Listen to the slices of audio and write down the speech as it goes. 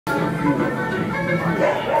Oh,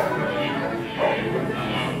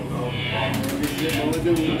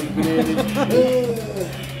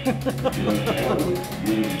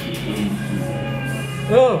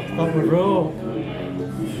 on the road.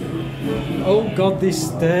 Oh God, these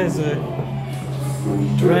stairs are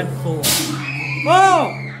dreadful.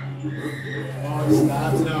 Oh! Oh, it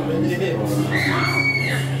starts now, isn't it?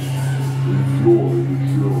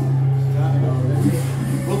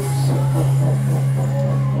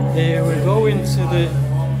 Here we go into the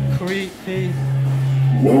creepy.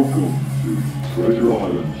 Welcome to Treasure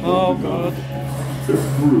Island. Oh God.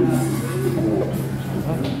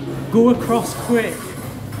 Go across quick.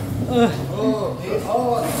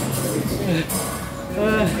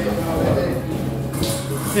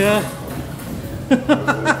 Yeah.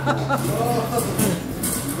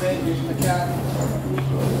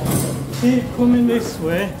 Keep coming this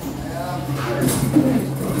way.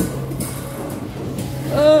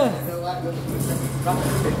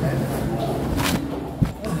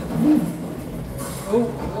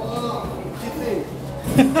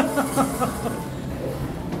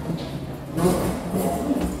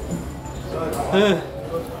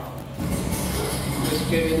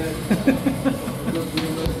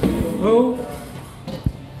 Oh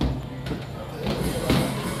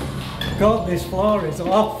God, this floor is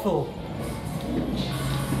awful.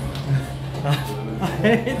 I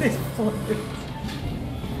hate this place.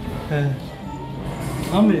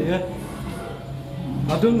 I'm here.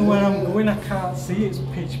 I don't know where I'm going, I can't see, it's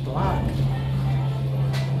pitch black.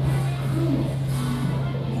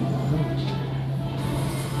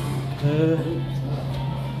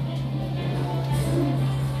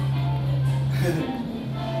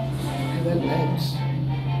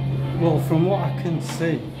 Well, from what I can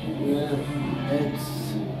see. Yeah,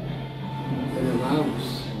 it's in a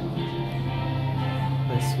mouse.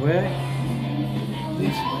 This way.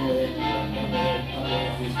 This way.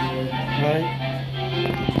 This way. Right.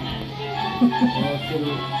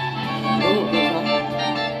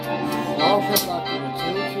 I'll fit back in the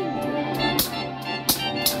tilting.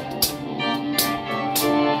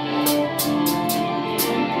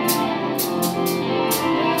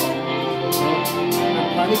 I'm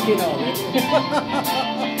panicking already.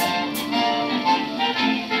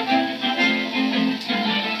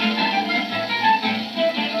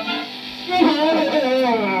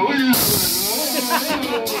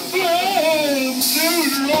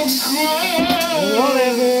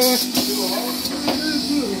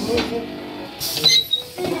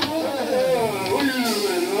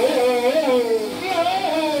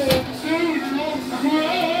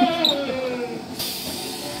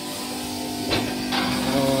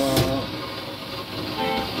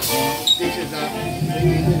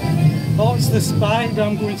 Oh, it's the spider,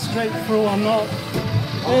 I'm going straight through, I'm not.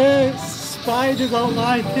 It's spider, don't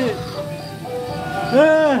like it.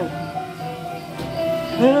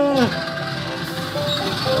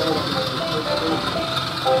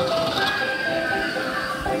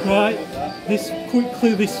 Right,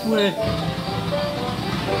 quickly this way.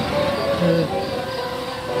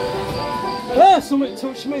 Something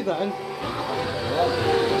touched me then.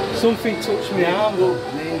 Something touched me arm.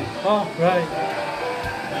 Oh, right.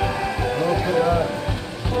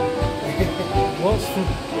 What's the...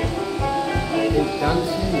 It's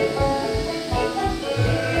dancing.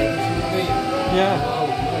 Yeah.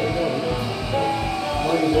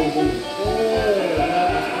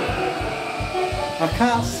 I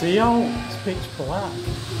can't see out, it's pitch black.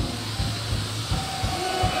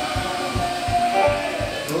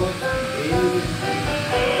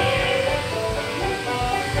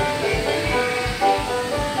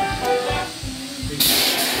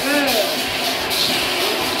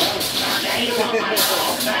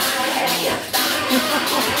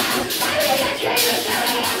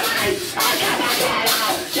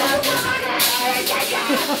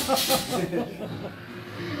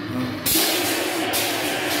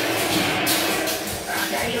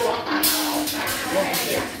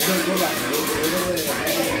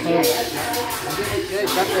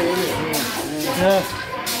 Yeah.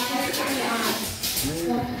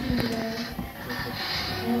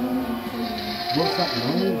 What's that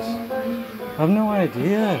noise? I've no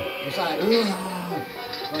idea. It's like,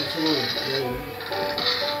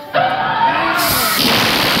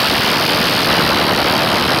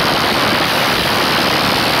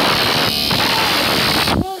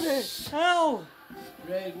 Bloody hell!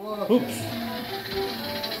 red water. Oops.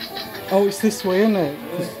 Oh, it's this way, isn't it?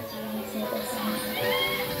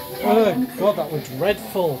 Oh God, that was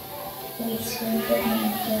dreadful.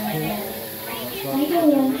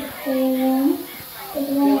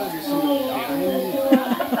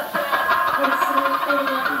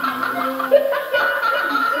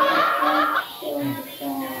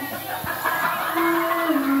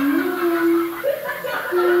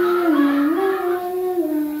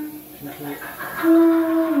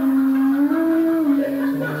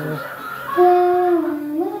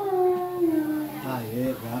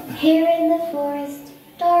 Here in the forest,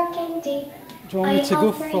 dark and deep. Do you want me to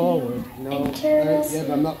go forward? No, yeah,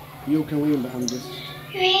 but I'm not. You can win, but I'm just.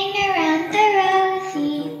 Ring around the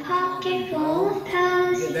rosy, pocket full of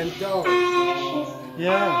posies. Then go. Ashes,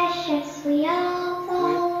 Yeah. ashes, we all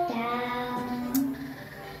fall down.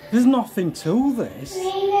 There's nothing to this.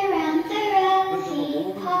 Ring around the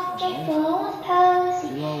rosy, pocket full of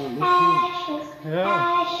posies. Ashes, Yeah.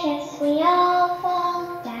 ashes, we all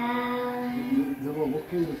fall down. They were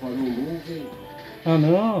looking before they were moving. I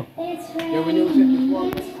know. It's Yeah, when you was at this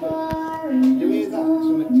one, it's pouring, you hear that?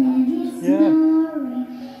 Some attack. Yeah. snoring.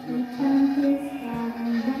 The tempest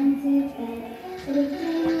falling into bed.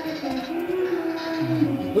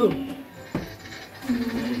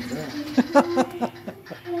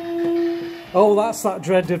 Oh, that's that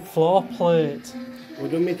dreaded floor plate. We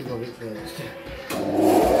don't make it go a bit first.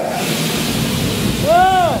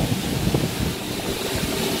 Ah!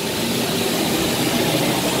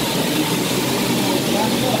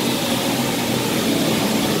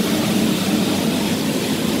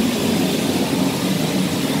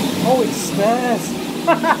 Oh, it stairs.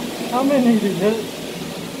 I'm an idiot.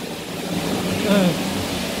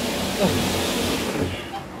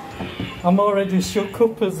 I'm already shook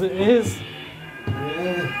up as it is.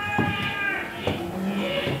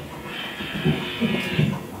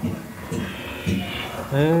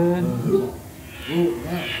 Yeah. Oh,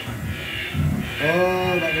 that.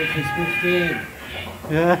 Oh, that was disgusting.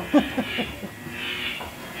 Yeah.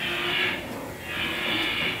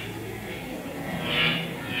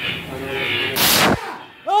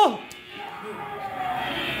 Oh!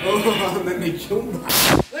 Oh, and then they jump.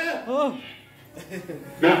 Oh!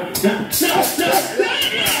 Oh,